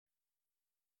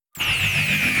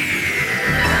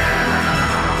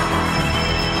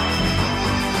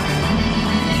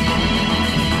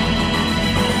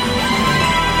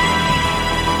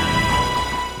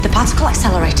particle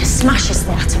accelerator smashes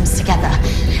the atoms together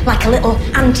like a little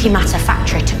antimatter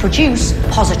factory to produce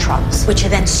positrons, which are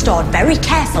then stored very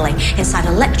carefully inside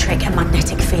electric and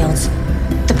magnetic fields.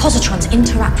 The positrons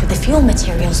interact with the fuel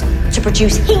materials to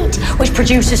produce heat, which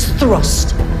produces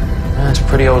thrust. That's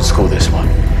pretty old school, this one.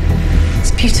 It's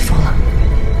beautiful.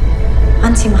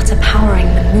 Antimatter powering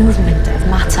the movement of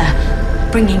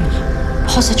matter, bringing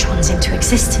positrons into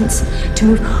existence to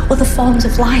move other forms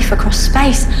of life across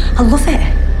space. I love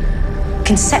it.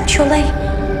 Conceptually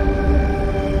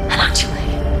and actually.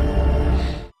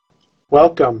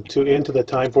 Welcome to Into the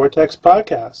Time Vortex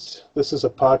podcast. This is a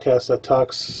podcast that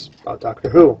talks about Doctor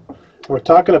Who. We're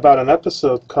talking about an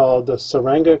episode called The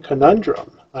Tsuranga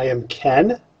Conundrum. I am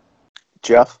Ken.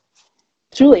 Jeff.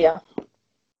 Julia.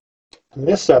 And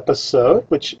this episode,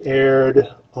 which aired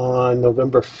on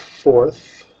November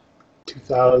 4th,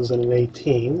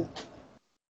 2018,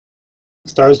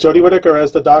 stars Jodie Whittaker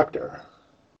as the Doctor.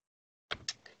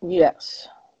 Yes.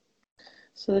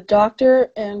 So the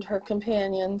Doctor and her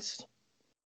companions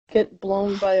get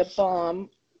blown by a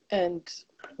bomb and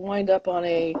wind up on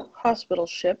a hospital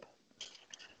ship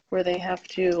where they have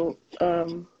to,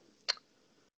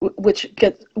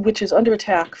 which is under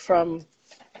attack from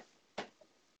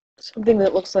something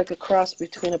that looks like a cross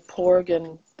between a porg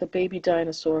and the baby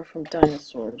dinosaur from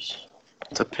Dinosaurs.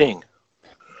 It's a ping.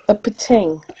 A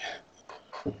pating.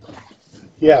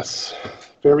 Yes,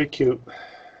 very cute.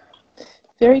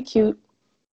 Very cute.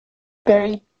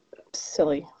 Very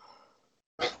silly.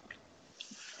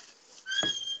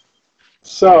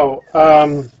 So,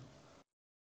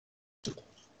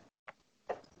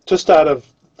 just out of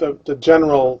the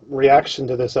general reaction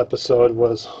to this episode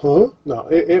was, huh? No,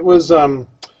 it was, I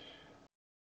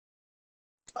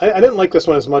didn't like this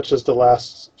one as much as the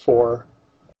last four.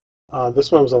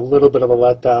 This one was a little bit of a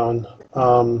letdown.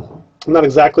 I'm not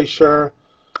exactly sure.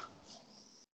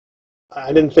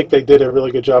 I didn't think they did a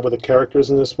really good job with the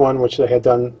characters in this one, which they had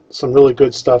done some really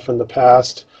good stuff in the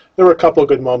past. There were a couple of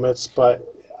good moments,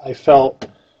 but I felt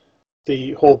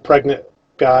the whole pregnant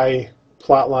guy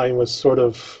plotline was sort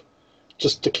of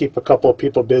just to keep a couple of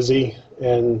people busy,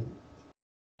 and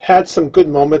had some good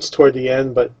moments toward the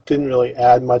end, but didn't really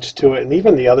add much to it. And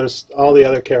even the others, all the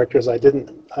other characters, I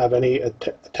didn't have any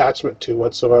attachment to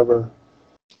whatsoever.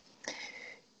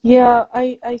 Yeah,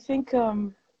 I think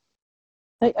I'm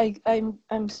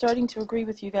starting to agree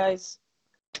with you guys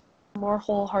more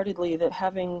wholeheartedly that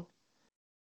having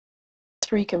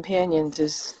 3 companions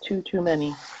is too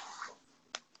many.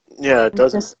 Yeah, it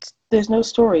doesn't. There's no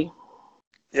story.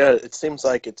 Yeah, it seems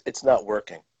like it's not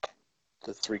working.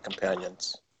 The 3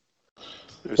 companions.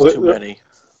 There's too many.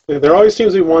 There always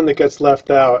seems to be one that gets left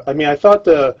out. I mean, I thought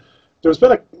there's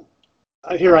been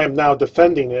here I am now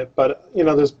defending it, but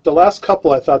there's the last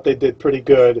couple I thought they did pretty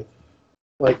good.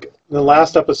 Like in the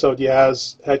last episode,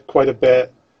 Yaz had quite a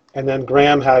bit, and then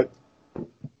Graham had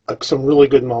some really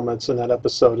good moments in that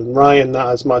episode, and Ryan not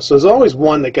as much. So there's always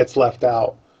one that gets left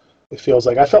out. It feels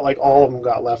like I felt like all of them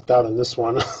got left out in this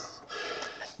one.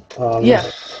 Yeah,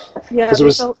 it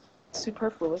was felt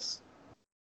superfluous.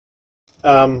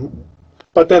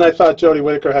 But then I thought Jodie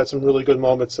Whittaker had some really good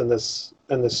moments in this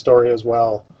story as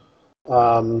well.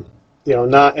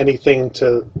 Not anything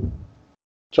to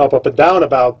jump up and down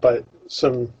about, but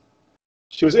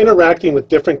she was interacting with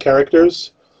different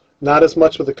characters, not as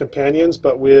much with the companions,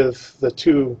 but with the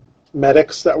 2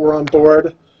 medics that were on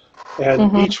board,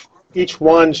 and each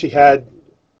one she had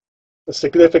a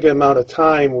significant amount of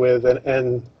time with,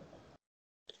 and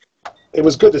it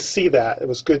was good to see that. It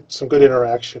was some good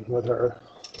interaction with her.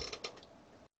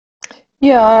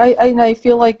 Yeah, I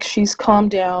feel like she's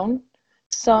calmed down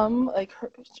some. Like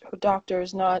her Doctor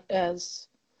is not as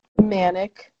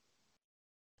manic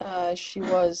as she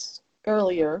was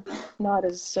earlier. Not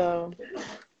as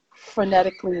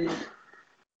frenetically.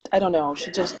 I don't know.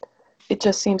 It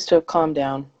just seems to have calmed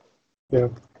down. Yeah.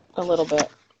 A little bit.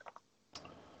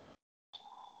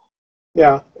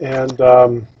 Yeah, and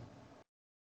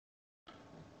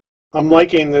I'm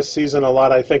liking this season a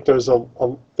lot. I think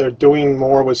they're doing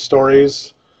more with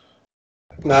stories,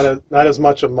 not as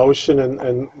much emotion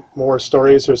and more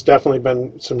stories. There's definitely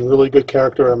been some really good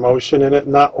character emotion in it,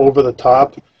 not over the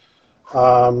top.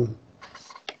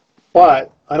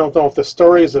 But I don't know if the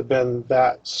stories have been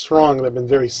that strong. They've been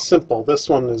very simple. This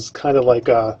one is kind of like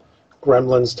a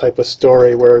Gremlins type of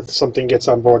story where something gets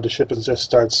on board the ship and just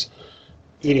starts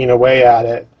eating away at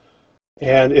it.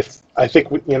 And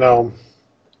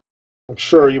I'm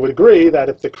sure you would agree that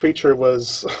if the creature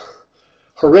was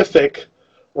horrific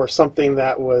or something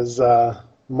that was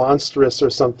monstrous or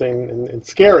something and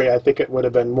scary, I think it would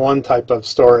have been one type of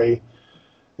story.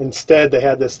 Instead, they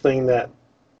had this thing that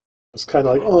was kind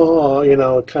of like,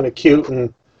 oh, kind of cute.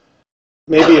 And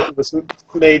maybe if it was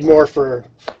made more for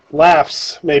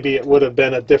laughs, maybe it would have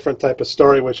been a different type of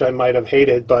story, which I might have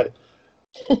hated. But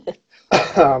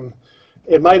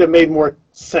it might have made more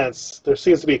sense. There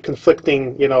seems to be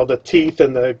conflicting, the teeth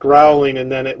and the growling,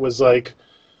 and then it was like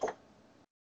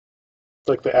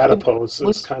the adipose. It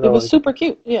was kind It of was like, super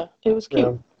cute. Yeah, it was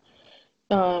cute.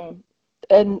 yeah.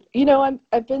 And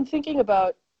I've been thinking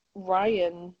about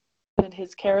Ryan and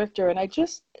his character, and I'm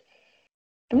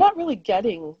not really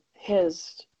getting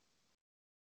his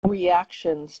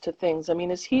reactions to things. I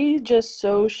mean, is he just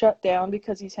so shut down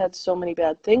because he's had so many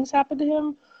bad things happen to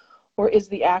him, or is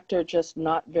the actor just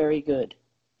not very good?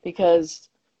 Because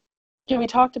we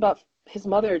talked about his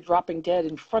mother dropping dead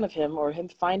in front of him, or him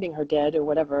finding her dead, or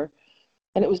whatever,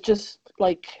 and it was just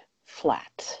like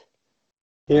flat.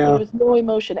 Yeah. There was no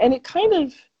emotion, and it kind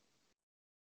of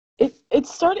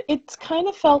it's kind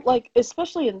of felt like,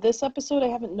 especially in this episode, I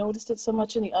haven't noticed it so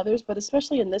much in the others, but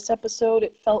especially in this episode,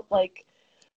 it felt like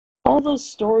all those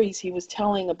stories he was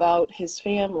telling about his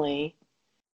family,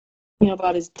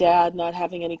 about his dad not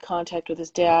having any contact with his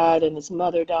dad and his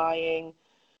mother dying,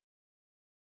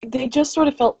 they just sort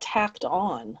of felt tacked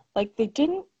on. Like they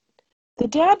didn't. The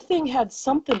dad thing had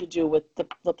something to do with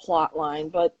the plot line,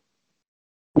 but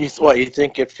You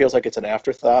think it feels like it's an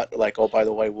afterthought? Like, oh, by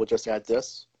the way, we'll just add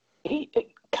this?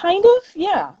 kind of,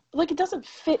 yeah. Like it doesn't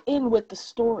fit in with the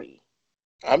story.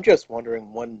 I'm just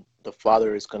wondering when the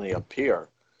father is going to appear,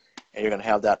 and you're going to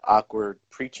have that awkward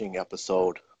preaching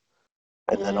episode,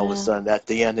 and then all of a sudden at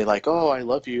the end they're like, oh, I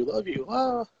love you,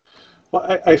 ah.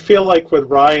 Well, I feel like with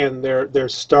Ryan, they're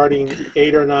starting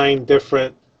 8 or 9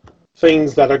 different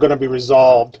things that are going to be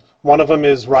resolved. One of them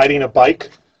is riding a bike,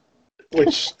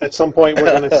 which at some point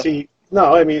we're going to see.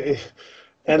 No, I mean,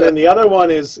 and then the other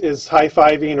one is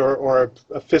high-fiving or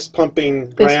a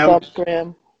fist-pumping Graham. Fist bump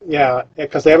Graham. Yeah,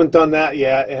 because they haven't done that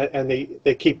yet, and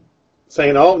they keep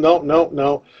saying, oh,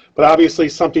 no. But obviously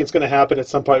something's going to happen at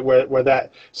some point where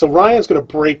that. So Ryan's going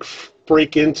to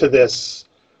break into this.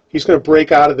 He's going to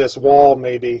break out of this wall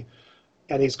maybe,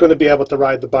 and he's going to be able to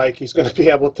ride the bike. He's going to be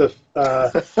able to,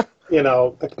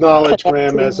 acknowledge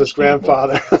Graham as his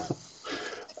grandfather.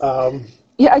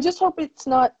 Yeah, I just hope it's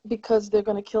not because they're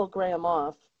going to kill Graham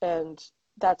off, and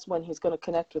that's when he's going to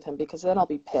connect with him, because then I'll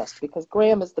be pissed, because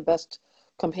Graham is the best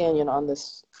companion on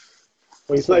this.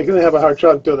 Well, he's not going to have a hard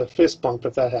time doing a fist bump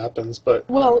if that happens, but.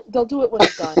 Well, they'll do it when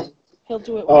he's dying. He'll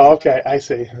do it. Oh, okay, I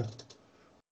see.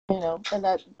 And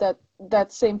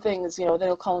that same thing is,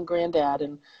 they'll call him Granddad,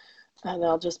 and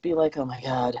I'll just be like, oh my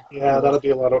God. Yeah, that'll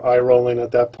be a lot of eye rolling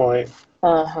at that point.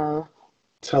 Uh-huh.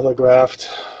 Telegraphed.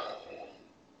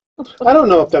 I don't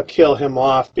know if they'll kill him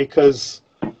off because.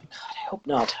 God, I hope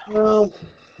not. Well,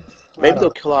 Maybe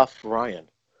they'll kill off Ryan.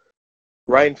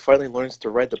 Ryan finally learns to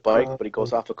ride the bike, but he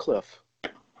goes off a cliff.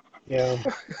 Yeah.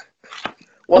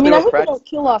 Well, I hope they don't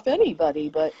kill off anybody,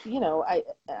 but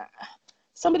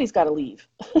somebody's got to leave.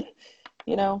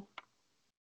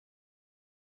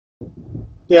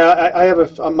 Yeah, I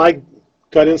have my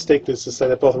gut instinct is to say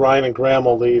that both Ryan and Graham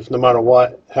will leave no matter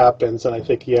what happens, and I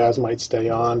think Yaz might stay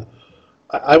on.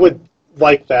 I would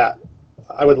like that.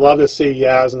 I would love to see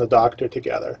Yaz and the Doctor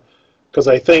together, because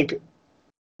I think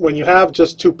when you have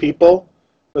just 2 people,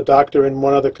 the Doctor and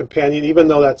one other companion, even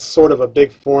though that's sort of a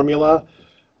big formula,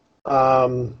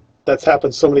 that's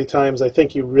happened so many times, I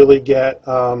think you really get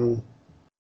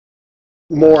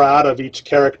more out of each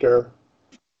character.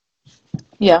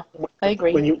 Yeah, I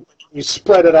agree. When you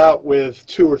spread it out with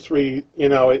 2 or 3,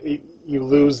 you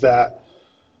lose that.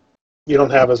 You don't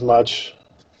have as much.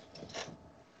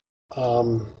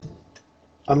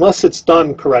 Unless it's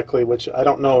done correctly, which I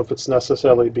don't know if it's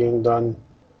necessarily being done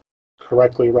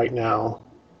correctly right now.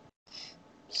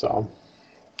 So.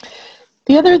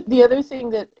 The other thing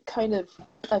that kind of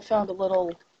I found a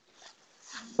little,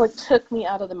 took me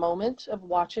out of the moment of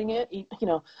watching it, it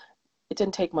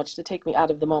didn't take much to take me out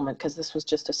of the moment, because this was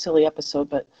just a silly episode,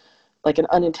 but like an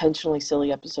unintentionally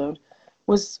silly episode,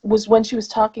 was when she was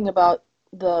talking about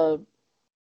what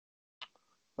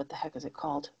the heck is it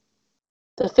called?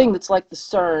 The thing that's like the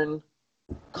CERN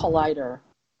collider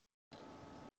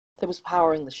that was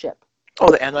powering the ship.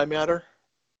 Oh, the antimatter?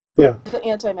 Yeah. The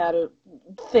antimatter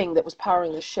thing that was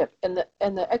powering the ship. And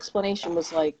the explanation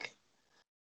was like,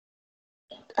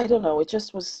 I don't know, it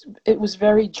was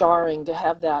very jarring to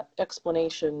have that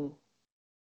explanation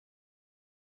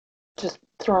just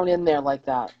thrown in there like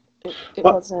that. It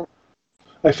wasn't.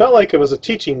 I felt like it was a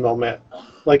teaching moment.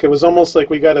 Like it was almost like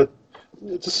we got to.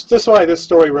 This why this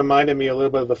story reminded me a little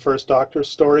bit of the first Doctor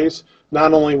stories.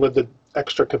 Not only with the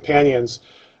extra companions.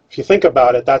 If you think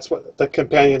about it, that's what the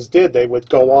companions did. They would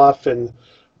go off and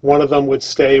one of them would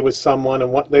stay with someone,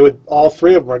 and they would, all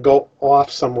three of them would go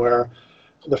off somewhere.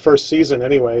 The first season,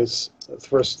 anyways, the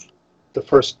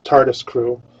first TARDIS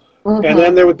crew. And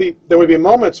then there would be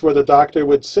moments where the Doctor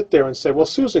would sit there and say, "Well,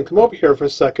 Susan, come over here for a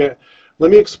second.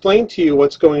 Let me explain to you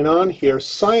what's going on here,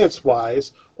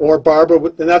 science-wise." Or Barbara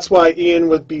would, and that's why Ian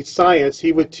would be science.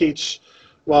 He would teach,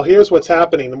 well, here's what's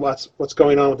happening and what's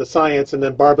going on with the science, and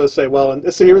then Barbara would say, well, and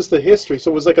here's the history.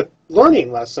 So it was like a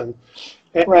learning lesson.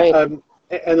 Right. And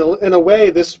in a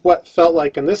way, this what felt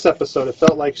like in this episode. It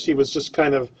felt like she was just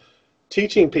kind of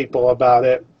teaching people about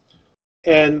it,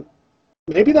 and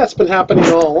maybe that's been happening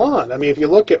all along. I mean, if you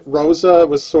look at Rosa, it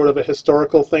was sort of a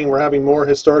historical thing. We're having more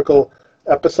historical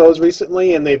episodes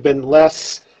recently, and they've been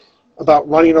less about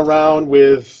running around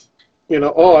with,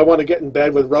 oh, I want to get in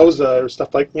bed with Rosa or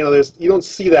stuff like, you don't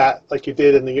see that like you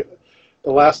did in the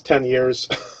last 10 years.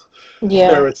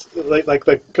 Yeah. Where it's like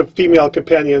the female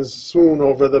companions swoon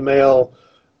over the male,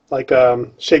 like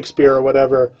Shakespeare or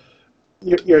whatever.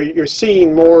 You're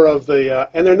seeing more of the,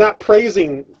 and they're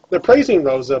praising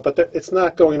Rosa, but it's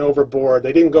not going overboard.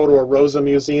 They didn't go to a Rosa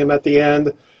museum at the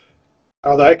end,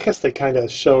 although I guess they kind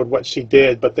of showed what she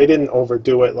did, but they didn't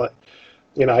overdo it. Like,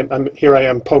 I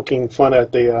am poking fun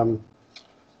at the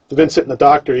Vincent and the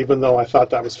Doctor, even though I thought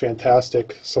that was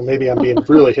fantastic. So maybe I'm being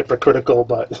really hypocritical,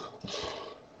 but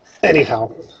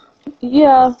anyhow.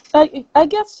 Yeah, I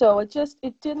guess so.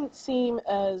 It didn't seem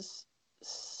as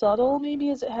subtle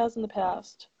maybe as it has in the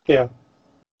past. Yeah.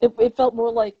 It felt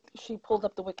more like she pulled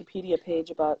up the Wikipedia page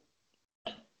about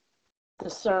the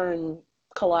CERN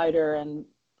collider and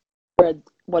read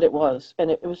what it was, and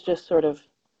it was just sort of.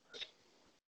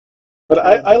 But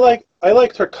I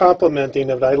liked her complimenting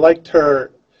of it. I liked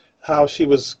her how she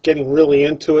was getting really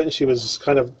into it, and she was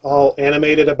kind of all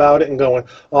animated about it and going,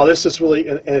 "Oh, this is really,"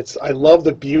 and I love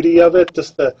the beauty of it,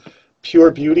 just the pure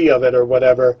beauty of it or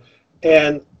whatever.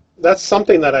 And that's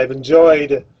something that I've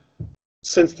enjoyed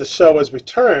since the show has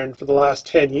returned for the last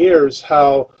 10 years,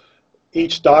 how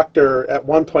each Doctor at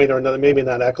one point or another, maybe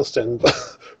not Eccleston,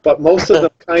 but most of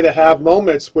them kind of have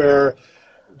moments where,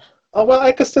 oh, well,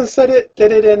 Eccleston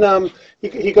did it in,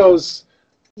 he goes,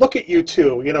 "Look at you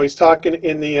two." He's talking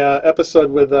in the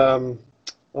episode with, oh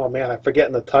man, I'm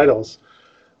forgetting the titles,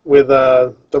 with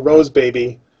the Rose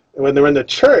Baby, when they're in the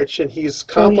church, and he's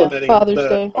complimenting Father's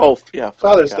Day. Oh, yeah.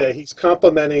 Father's Day. He's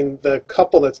complimenting the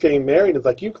couple that's getting married. It's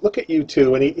like, "You look at you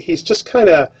two," and he's just kind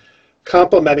of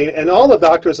complimenting. And all the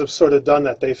Doctors have sort of done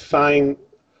that. They find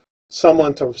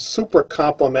someone to super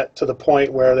compliment to the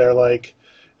point where they're like,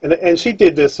 and she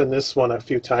did this in this one a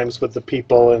few times with the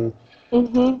people, and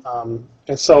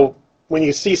and so when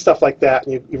you see stuff like that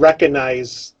and you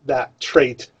recognize that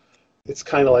trait, it's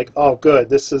kind of like, oh, good,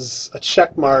 this is a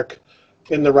check mark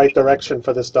in the right direction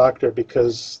for this Doctor,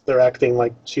 because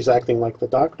she's acting like the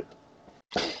Doctor.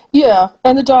 Yeah,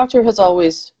 and the Doctor has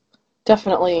always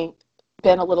definitely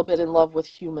been a little bit in love with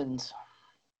humans.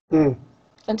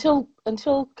 Until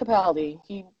Capaldi,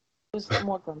 he was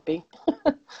more grumpy.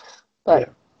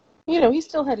 But he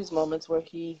still had his moments where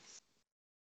he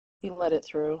let it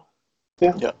through.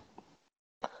 Yeah.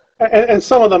 And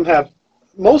some of them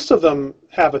most of them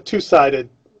have a two-sided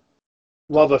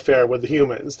love affair with the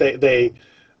humans. They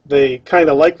kind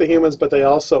of like the humans, but they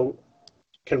also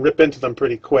can rip into them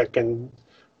pretty quick. And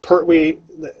Pertwee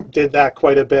did that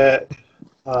quite a bit.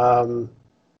 Colin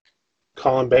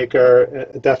Baker,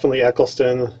 definitely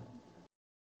Eccleston.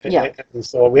 Yeah. And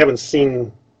so we haven't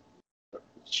seen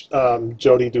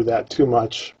Jodie do that too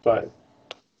much, but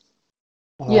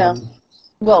yeah.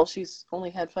 Well, she's only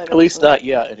had 5 At least episodes. not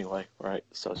yet, anyway. Right.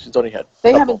 So she's only had.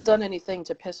 They haven't done anything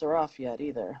to piss her off yet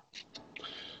either.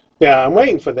 Yeah, I'm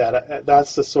waiting for that.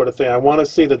 That's the sort of thing I want to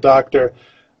see the Doctor.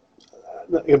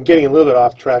 I'm getting a little bit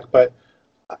off track, but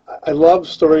I love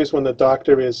stories when the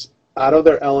Doctor is out of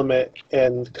their element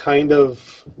and kind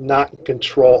of not in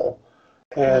control,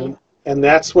 and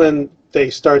that's when they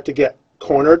start to get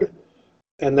cornered,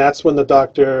 and that's when the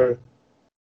Doctor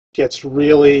gets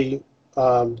really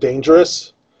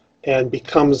dangerous and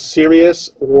becomes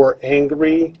serious or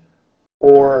angry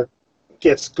or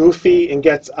gets goofy and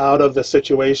gets out of the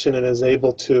situation and is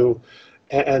able to,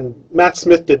 and Matt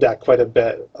Smith did that quite a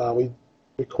bit. We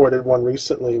recorded one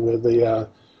recently with the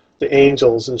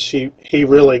Angels, and he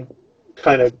really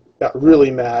kind of got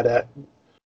really mad at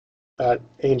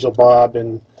Angel Bob,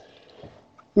 and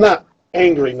not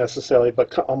angry necessarily,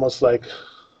 but almost like,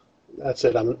 that's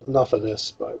it, I'm enough of this.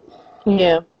 But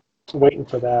yeah, I'm waiting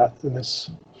for that in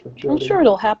this. I'm sure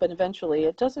it'll happen eventually.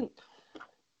 It doesn't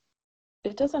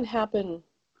happen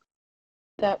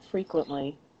that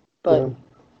frequently, but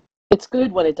it's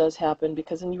good when it does happen,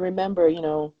 because then you remember,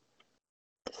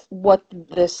 what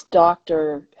this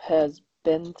doctor has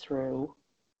been through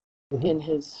Mhm. in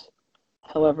his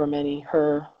however many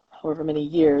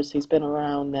years he's been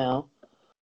around now.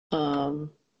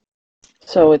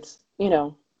 So it's,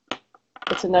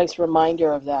 it's a nice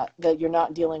reminder of that you're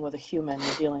not dealing with a human,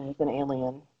 you're dealing with an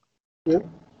alien. Yeah.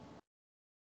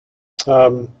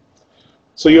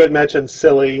 So you had mentioned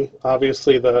Silly,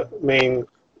 obviously the main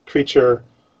creature.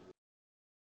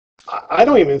 I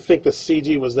don't even think the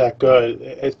CG was that good.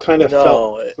 It kind of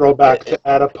felt throwback to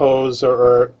Adipose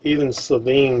or even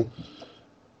Slovene.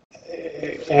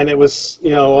 And it was,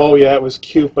 oh yeah, it was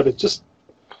cute, but it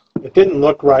didn't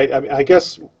look right. I mean, I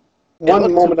guess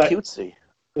one moment too cutesy.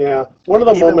 One of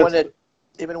the moments.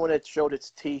 Even when it showed its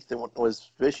teeth and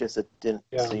was vicious, it didn't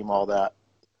seem all that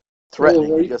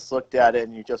threatening. You just looked at it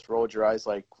and you just rolled your eyes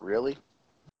like, really?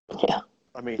 Yeah.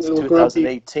 I mean, it's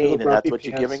 2018 and that's what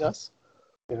you're giving us?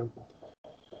 Yeah.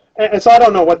 And so I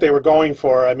don't know what they were going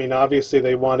for. I mean, obviously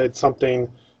they wanted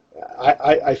something.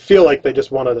 I feel like they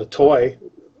just wanted a toy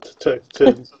to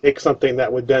make something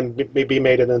that would then be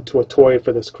made it into a toy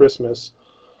for this Christmas.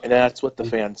 And that's what the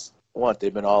fans want.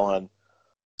 They've been all on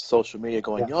social media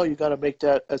going, oh, you got to make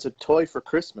that as a toy for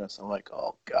Christmas. I'm like,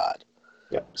 oh, God.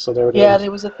 Yeah, so there it is. Yeah, there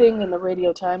was a thing in the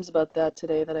Radio Times about that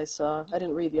today that I saw. I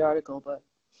didn't read the article, but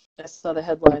I saw the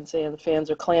headline saying the fans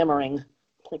are clamoring.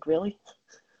 Like, really?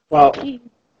 Well,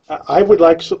 I would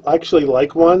actually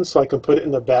like one so I can put it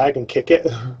in the bag and kick it.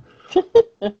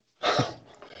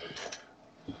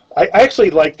 I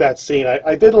actually liked that scene.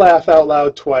 I did laugh out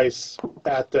loud twice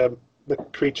at the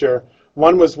creature.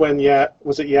 One was when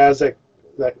was it Yazek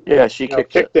that she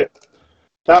kicked it.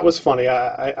 That was funny.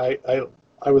 I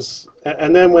was,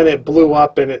 and then when it blew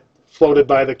up and it floated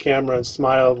by the camera and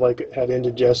smiled like it had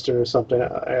indigestion or something,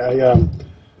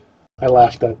 I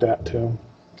laughed at that too.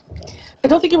 I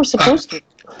don't think you were supposed to.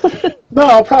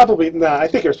 No, probably not. I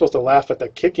think you're supposed to laugh at the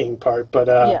kicking part, but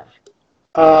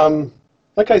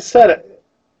like I said,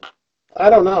 I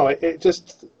don't know. It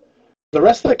just, the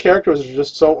rest of the characters are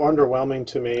just so underwhelming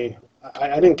to me.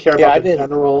 I didn't care about the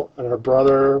general and her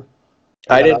brother.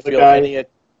 I didn't feel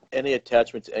any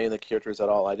attachment to any of the characters at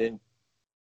all. I didn't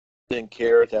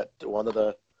care that one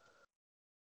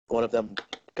of them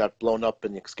got blown up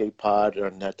in the escape pod,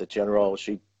 and that the general,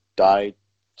 she died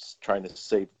trying to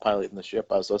save the pilot in the ship.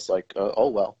 I was just like, oh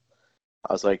well.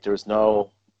 I was like, there's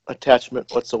no attachment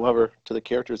whatsoever to the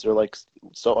characters. They're like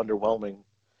so underwhelming.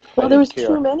 Well, there was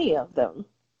too many of them.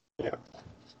 Yeah.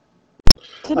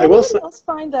 Did anybody else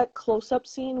find that close-up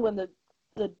scene when the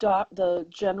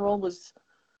general was,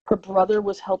 her brother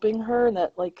was helping her, and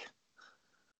that like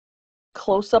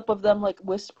close-up of them like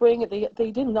whispering?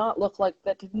 They did not look like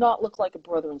that. Did not look like a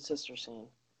brother and sister scene.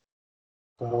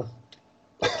 Well,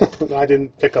 I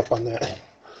didn't pick up on that.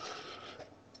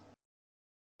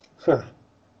 Huh.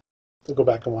 I'll go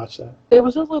back and watch that. It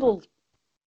was a little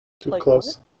too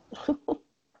close.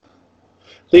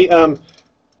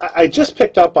 I just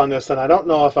picked up on this, and I don't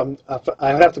know if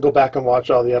I'd have to go back and watch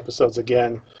all the episodes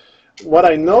again. What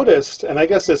I noticed, and I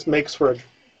guess this makes for,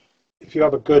 if you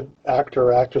have a good actor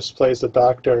or actress plays the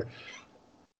doctor,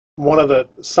 one of the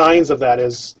signs of that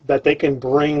is that they can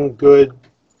bring good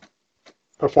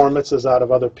performances out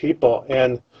of other people.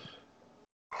 And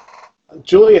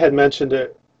Julia had mentioned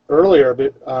it earlier,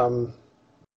 but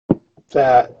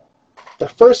that the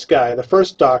first guy, the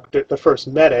first doctor, the first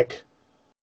medic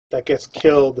that gets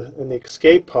killed in the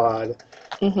escape pod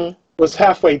was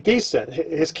halfway decent.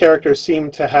 His character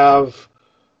seemed to have,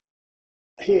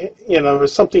 there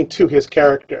was something to his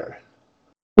character.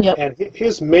 Yep. And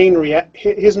his main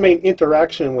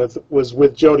interaction was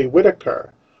with Jodie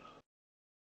Whittaker.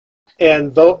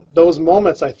 And those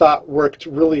moments I thought worked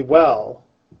really well,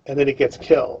 and then he gets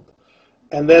killed.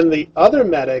 And then the other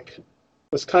medic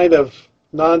was kind of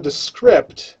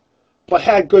nondescript, but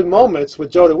had good moments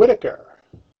with Jodie Whittaker.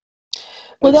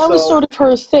 Well, that was sort of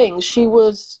her thing. She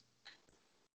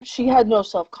had no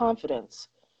self-confidence.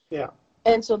 Yeah.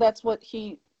 And so that's what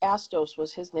Astos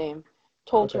was his name,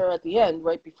 told her at the end,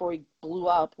 right before he blew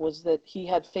up, was that he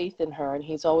had faith in her and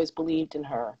he's always believed in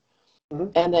her. Mm-hmm.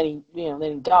 And then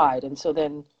he died. And so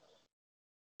then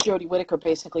Jodie Whittaker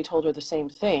basically told her the same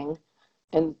thing.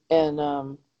 And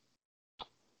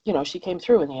she came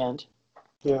through in the end.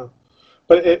 Yeah.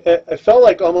 But it felt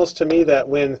like almost to me that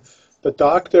when the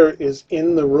doctor is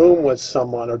in the room with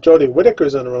someone, or Jodie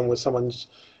Whittaker's in the room with someone,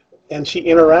 and she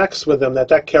interacts with them,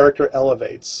 that character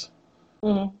elevates.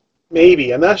 Mm-hmm.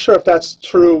 Maybe. I'm not sure if that's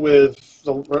true with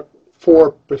the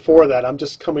four before that. I'm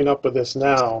just coming up with this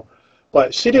now.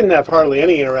 But she didn't have hardly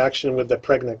any interaction with the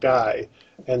pregnant guy.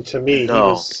 And to me, he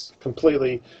was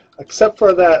completely... except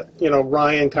for that,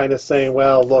 Ryan kind of saying,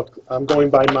 well, look, I'm going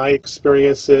by my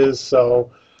experiences,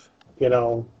 so,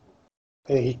 and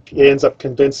he ends up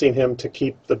convincing him to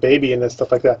keep the baby and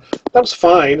stuff like that. That was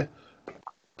fine,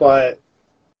 but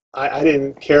I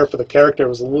didn't care for the character. It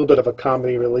was a little bit of a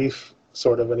comedy relief,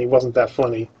 sort of, and he wasn't that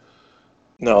funny.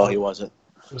 No, he wasn't.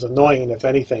 It was annoying, if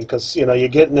anything, because, you're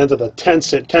getting into the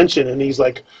tension, and he's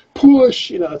like,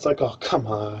 push, it's like, oh, come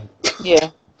on. Yeah.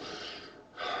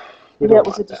 We That don't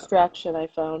was a want that. distraction, I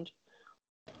found.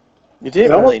 You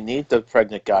didn't really need the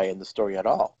pregnant guy in the story at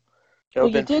all. Well,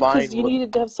 you did because you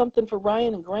needed to have something for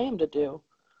Ryan and Graham to do.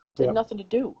 They had nothing to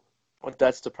do. Well,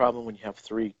 that's the problem when you have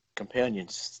 3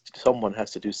 companions. Someone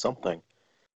has to do something.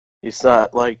 It's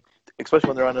not like, especially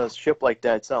when they're on a ship like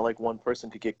that, it's not like one person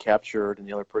could get captured and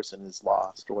the other person is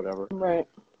lost or whatever. Right.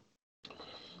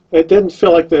 It didn't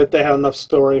feel like that they had enough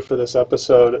story for this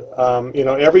episode.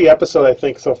 Every episode I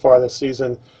think so far this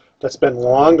season that's been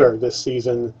longer this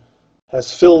season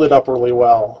has filled it up really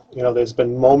well. There's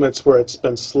been moments where it's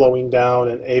been slowing down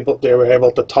and they were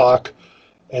able to talk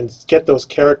and get those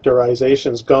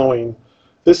characterizations going.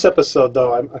 This episode,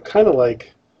 though, I'm kind of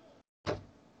like,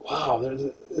 wow,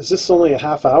 is this only a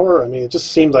half hour? I mean, it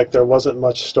just seemed like there wasn't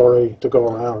much story to go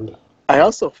around. I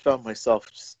also found myself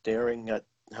staring at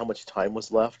how much time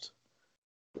was left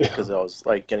because I was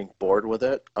like getting bored with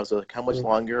it. I was like, how much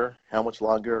longer? How much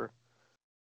longer?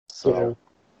 So,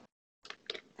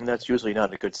 and that's usually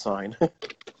not a good sign.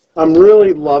 I'm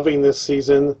really loving this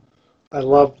season. I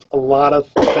love a lot of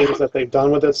things that they've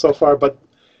done with it so far, but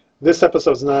this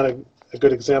episode's not a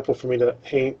good example for me to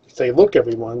say, look,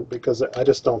 everyone, because I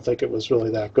just don't think it was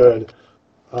really that good.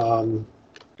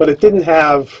 But it did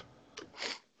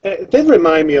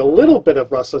remind me a little bit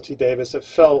of Russell T. Davies. It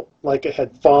felt like it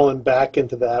had fallen back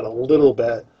into that a little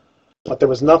bit, but there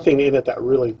was nothing in it that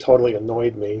really totally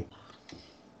annoyed me.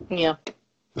 Yeah.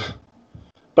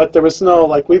 But there was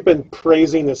no, we've been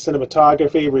praising the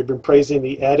cinematography, we've been praising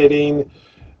the editing,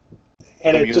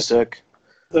 and the music.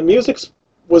 The music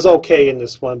was okay in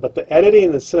this one, but the editing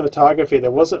and the cinematography,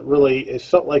 there wasn't really, it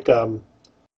felt like, I don't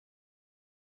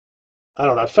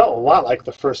know, it felt a lot like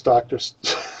the first Doctor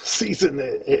season.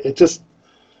 It just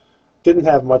didn't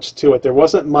have much to it. There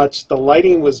wasn't much, the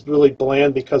lighting was really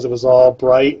bland because it was all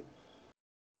bright,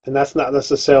 and that's not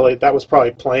necessarily, that was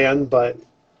probably planned, but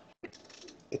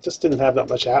it just didn't have that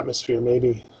much atmosphere,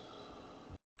 maybe.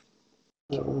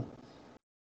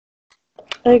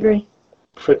 I agree.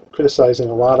 Criticizing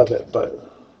a lot of it, but...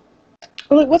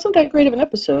 Well, it wasn't that great of an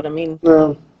episode. I mean,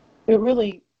 no. It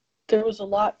really, there was a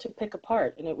lot to pick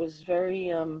apart, and it was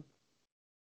very, it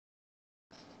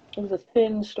was a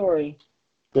thin story.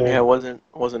 Yeah, it wasn't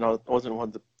one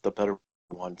of the better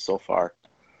ones so far.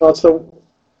 Well,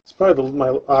 it's probably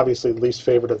my obviously least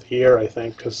favorite of the year, I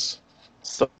think, because...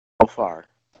 So far.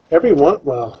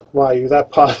 Well, why you that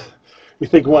you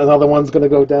think another one's going to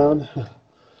go down?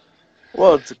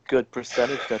 Well, it's a good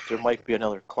percentage that there might be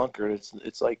another clunker.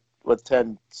 It's like with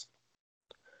 10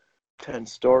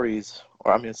 stories,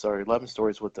 or 11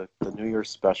 stories with the New Year's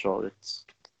special. It's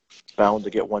bound to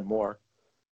get one more.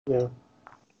 Yeah.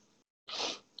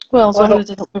 Well, as long as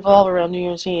it doesn't revolve around New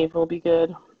Year's Eve, we'll be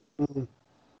good. Mm-hmm.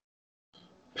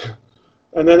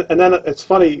 And then it's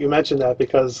funny you mentioned that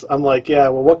because I'm like, yeah,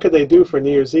 well, what could they do for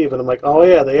New Year's Eve? And I'm like, oh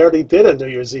yeah, they already did a New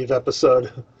Year's Eve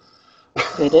episode.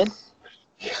 They did?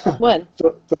 Yeah. When?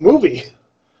 The movie.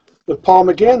 The Paul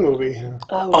McGann movie.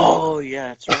 Oh yeah,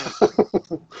 that's right.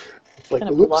 It's like, I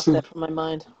kind of blocked that from my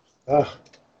mind.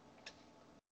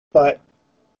 But,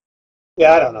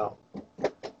 yeah, I don't know.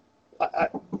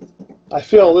 I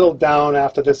feel a little down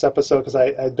after this episode because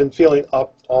I'd been feeling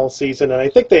up all season, and I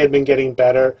think they had been getting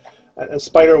better. And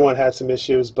Spider-One had some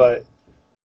issues, but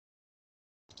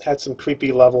had some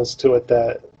creepy levels to it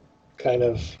that kind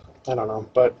of, I don't know.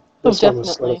 But this one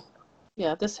was sort of...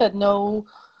 Yeah, this had no,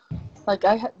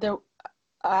 I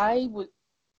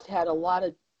had a lot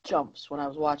of jumps when I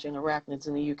was watching Arachnids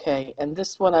in the UK, and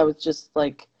this one I was just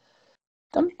like,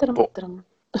 dum.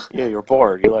 Yeah, you're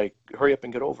bored. You're like, hurry up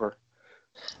and get over.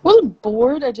 I wasn't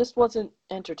bored, I just wasn't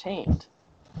entertained.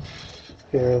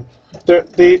 Yeah.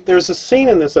 There's a scene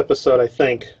in this episode, I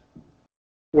think,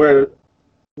 where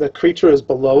the creature is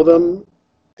below them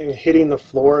and hitting the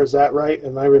floor. Is that right?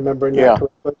 Am I remembering that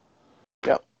correctly?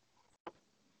 Yeah.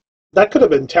 That could have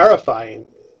been terrifying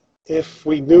if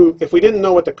we didn't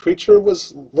know what the creature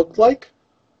looked like.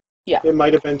 Yeah. It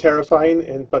might have been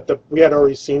terrifying, but we had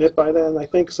already seen it by then, I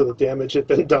think, so the damage had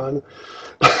been done.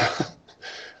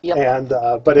 Yep. And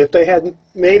but if they had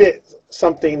made it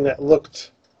something that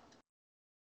looked,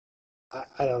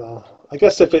 I don't know. I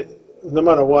guess no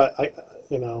matter what,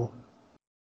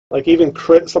 Like even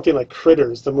something like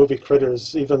Critters, the movie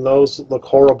Critters, even those look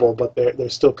horrible, but they're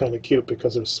still kind of cute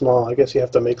because they're small. I guess you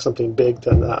have to make something big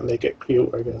to not make it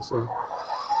cute, I guess.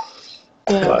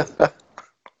 Yeah.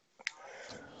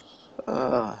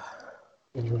 But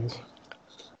anyways.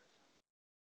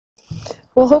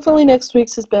 Well, hopefully next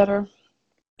week's is better.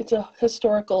 It's a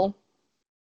historical.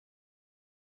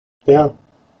 Yeah.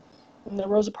 And the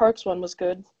Rosa Parks one was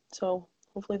good, so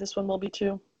hopefully this one will be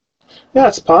too. Yeah,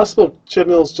 it's possible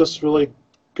Chibnall's just really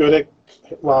good at,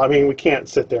 well, I mean, we can't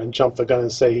sit there and jump the gun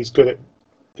and say he's good at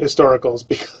historicals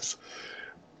because,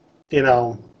 you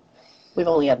know, We've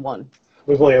only had one.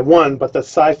 we've only had one, but the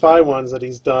sci-fi ones that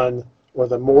he's done, or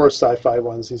the more sci-fi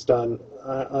ones he's done,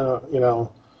 you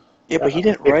know. Yeah, but he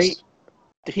didn't write.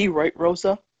 Did he write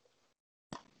Rosa?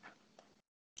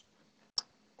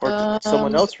 Or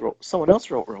someone else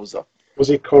wrote Rosa. Was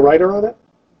he co-writer on it?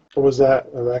 Or was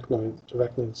that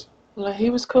Arachnids? No, he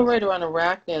was co-writer on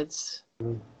Arachnids.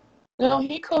 No,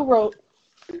 he co-wrote.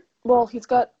 Well, he's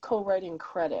got co-writing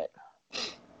credit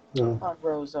on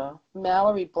Rosa.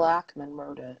 Mallory Blackman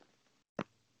wrote it.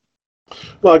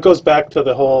 Well, it goes back to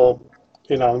the whole,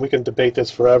 you know, and we can debate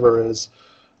this forever, is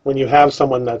when you have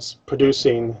someone that's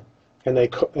producing and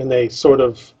they sort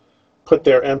of put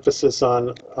their emphasis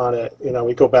on it, you know,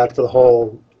 we go back to the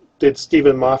whole, did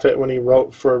Stephen Moffat, when he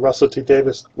wrote for Russell T.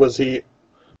 Davies, was he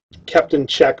kept in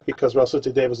check because Russell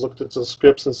T. Davies looked at the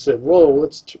scripts and said, whoa,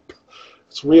 let's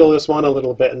reel this one a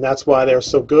little bit, and that's why they're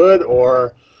so good?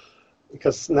 Or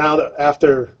because now that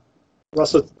after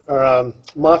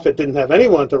Moffat didn't have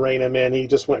anyone to rein him in, he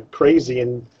just went crazy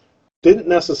and didn't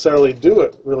necessarily do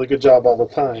a really good job all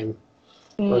the time,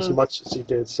 or as much as he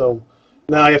did. So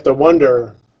now you have to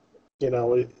wonder, you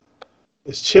know,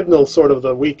 is Chibnall sort of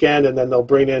the weekend, and then they'll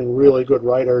bring in really good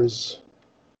writers?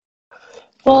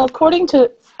 Well, according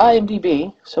to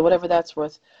IMDb, so whatever that's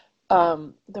worth,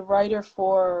 the writer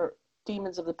for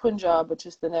Demons of the Punjab, which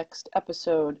is the next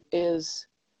episode, is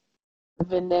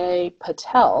Vinay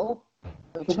Patel,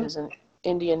 which is an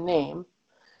Indian name.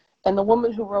 And the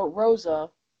woman who wrote Rosa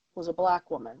was a black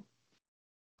woman.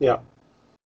 Yeah.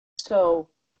 So,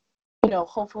 you know,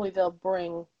 hopefully they'll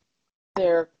bring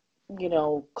their, you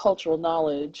know, cultural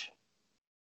knowledge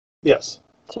Yes.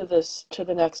 to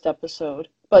the next episode.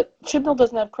 But Chibnall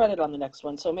doesn't have credit on the next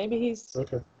one, so maybe he's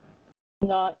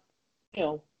not, you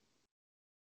know.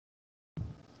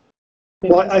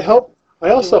 Well, I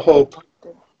also hope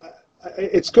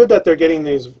it's good that they're getting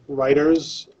these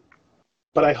writers,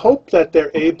 but I hope that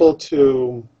they're able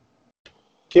to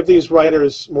give these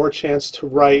writers more chance to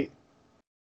write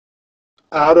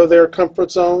out of their comfort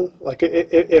zone. Like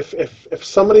if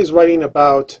somebody's writing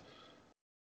about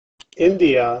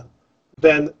India,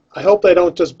 then I hope they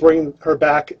don't just bring her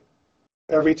back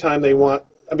every time they want.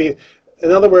 I mean,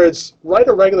 in other words, write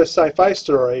a regular sci-fi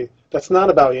story that's not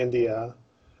about India,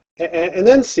 and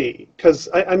then see. Because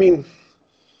I mean,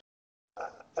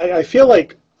 I feel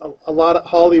like a lot of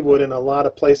Hollywood and a lot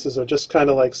of places are just kind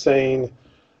of like saying,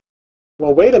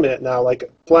 well, wait a minute now,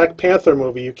 like Black Panther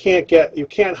movie, you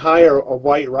can't hire a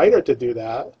white writer to do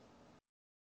that.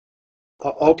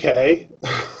 Okay.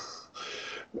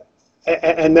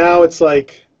 And now it's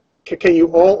like, can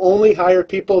you only hire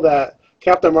people that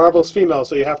Captain Marvel's female,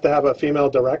 so you have to have a female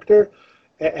director?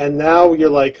 And now you're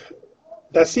like,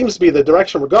 that seems to be the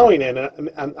direction we're going in.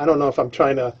 And I don't know if I'm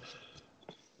trying to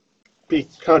be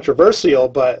controversial,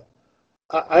 but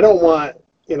I don't want,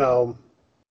 you know,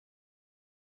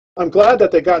 I'm glad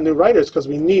that they got new writers because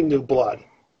we need new blood.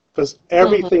 Because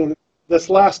everything, this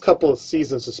last couple of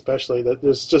seasons especially, that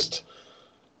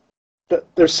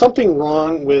there's something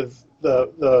wrong with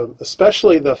the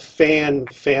especially the fan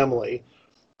family,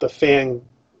 the fan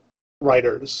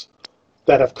writers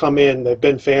that have come in. They've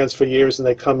been fans for years, and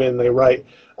they come in, they write.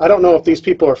 I don't know if these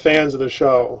people are fans of the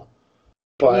show,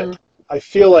 but I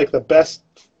feel like the best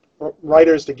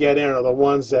writers to get in are the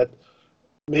ones that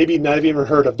maybe not even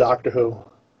heard of Doctor Who,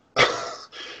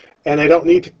 and they don't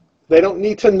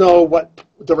need to know what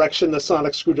direction the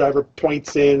sonic screwdriver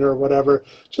points in or whatever.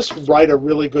 Just write a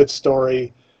really good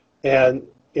story, and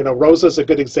you know, Rosa's a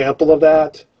good example of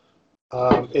that.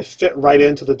 It fit right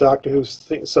into the Doctor Who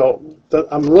thing. So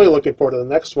I'm really looking forward to the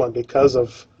next one because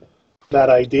of that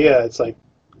idea. It's like,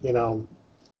 you know,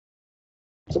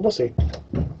 so we'll see.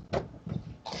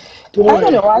 I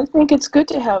don't know. I think it's good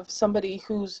to have somebody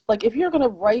who's, like, if you're going to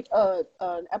write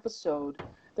an episode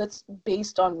that's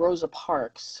based on Rosa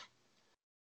Parks,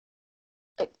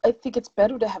 I think it's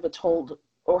better to have it told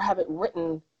or have it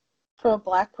written from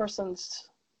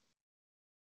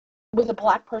with a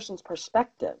black person's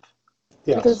perspective.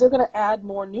 Yes. Because they're going to add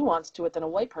more nuance to it than a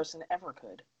white person ever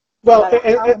could. Well, no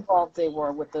matter how and involved they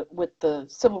were with the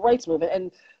civil rights movement.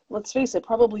 And let's face it,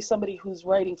 probably somebody who's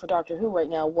writing for Doctor Who right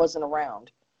now wasn't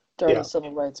around during Yeah. the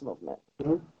civil rights movement,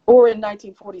 Mhm. or in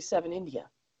 1947 India,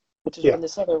 which is Yeah. when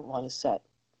this other one is set.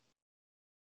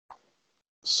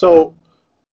 So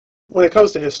when it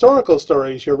comes to historical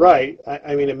stories, you're right.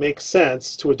 I mean, it makes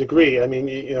sense to a degree. I mean,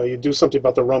 you do something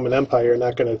about the Roman Empire, you're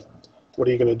not going to. What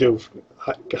are you going to do?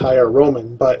 Hire a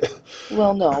Roman? But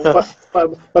Well, no.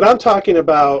 but I'm talking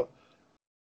about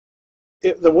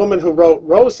the woman who wrote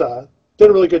Rosa did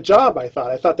a really good job. I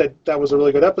thought that was a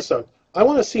really good episode. I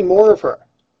want to see more of her.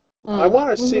 I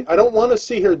want to see. I don't want to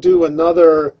see her do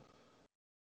another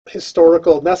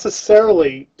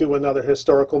necessarily do another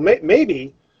historical.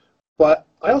 Maybe, but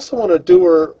I also want to do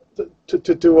her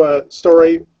to do a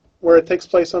story where it takes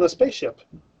place on a spaceship.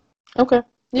 Okay.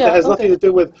 Yeah. It has nothing to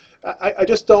do with. I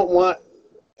just don't want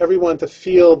everyone to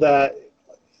feel that.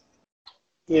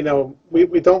 We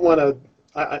don't want to.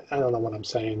 I don't know what I'm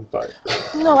saying, but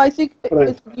No, I think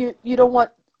But you don't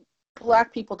want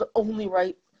black people to only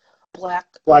write black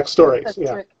stories. Yeah.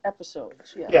 centric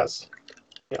episodes. Yeah. Yes.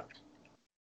 Yeah.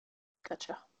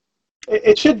 Gotcha.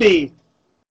 It should be.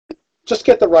 Just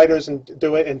get the writers and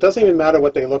do it. And it doesn't even matter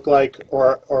what they look like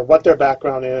or what their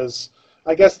background is.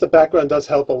 I guess the background does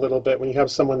help a little bit when you have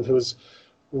someone who's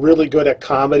really good at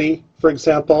comedy, for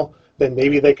example. Then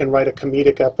maybe they can write a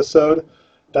comedic episode.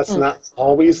 That's not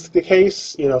always the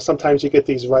case. Sometimes you get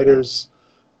these writers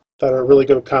that are really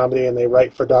good at comedy and they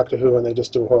write for Doctor Who and they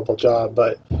just do a horrible job.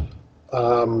 But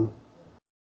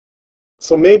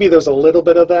so maybe there's a little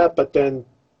bit of that, but then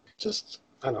just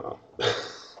I don't know.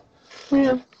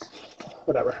 Yeah.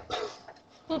 Whatever.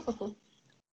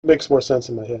 Makes more sense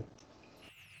in my head.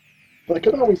 Like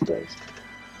it always does.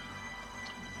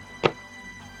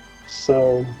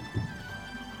 So,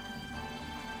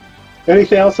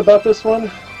 anything else about this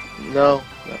one? No,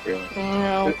 not really.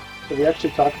 No. Did we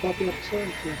actually talk about the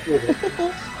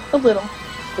episode? A little.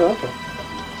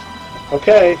 Oh, okay.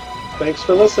 Okay. Thanks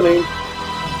for listening.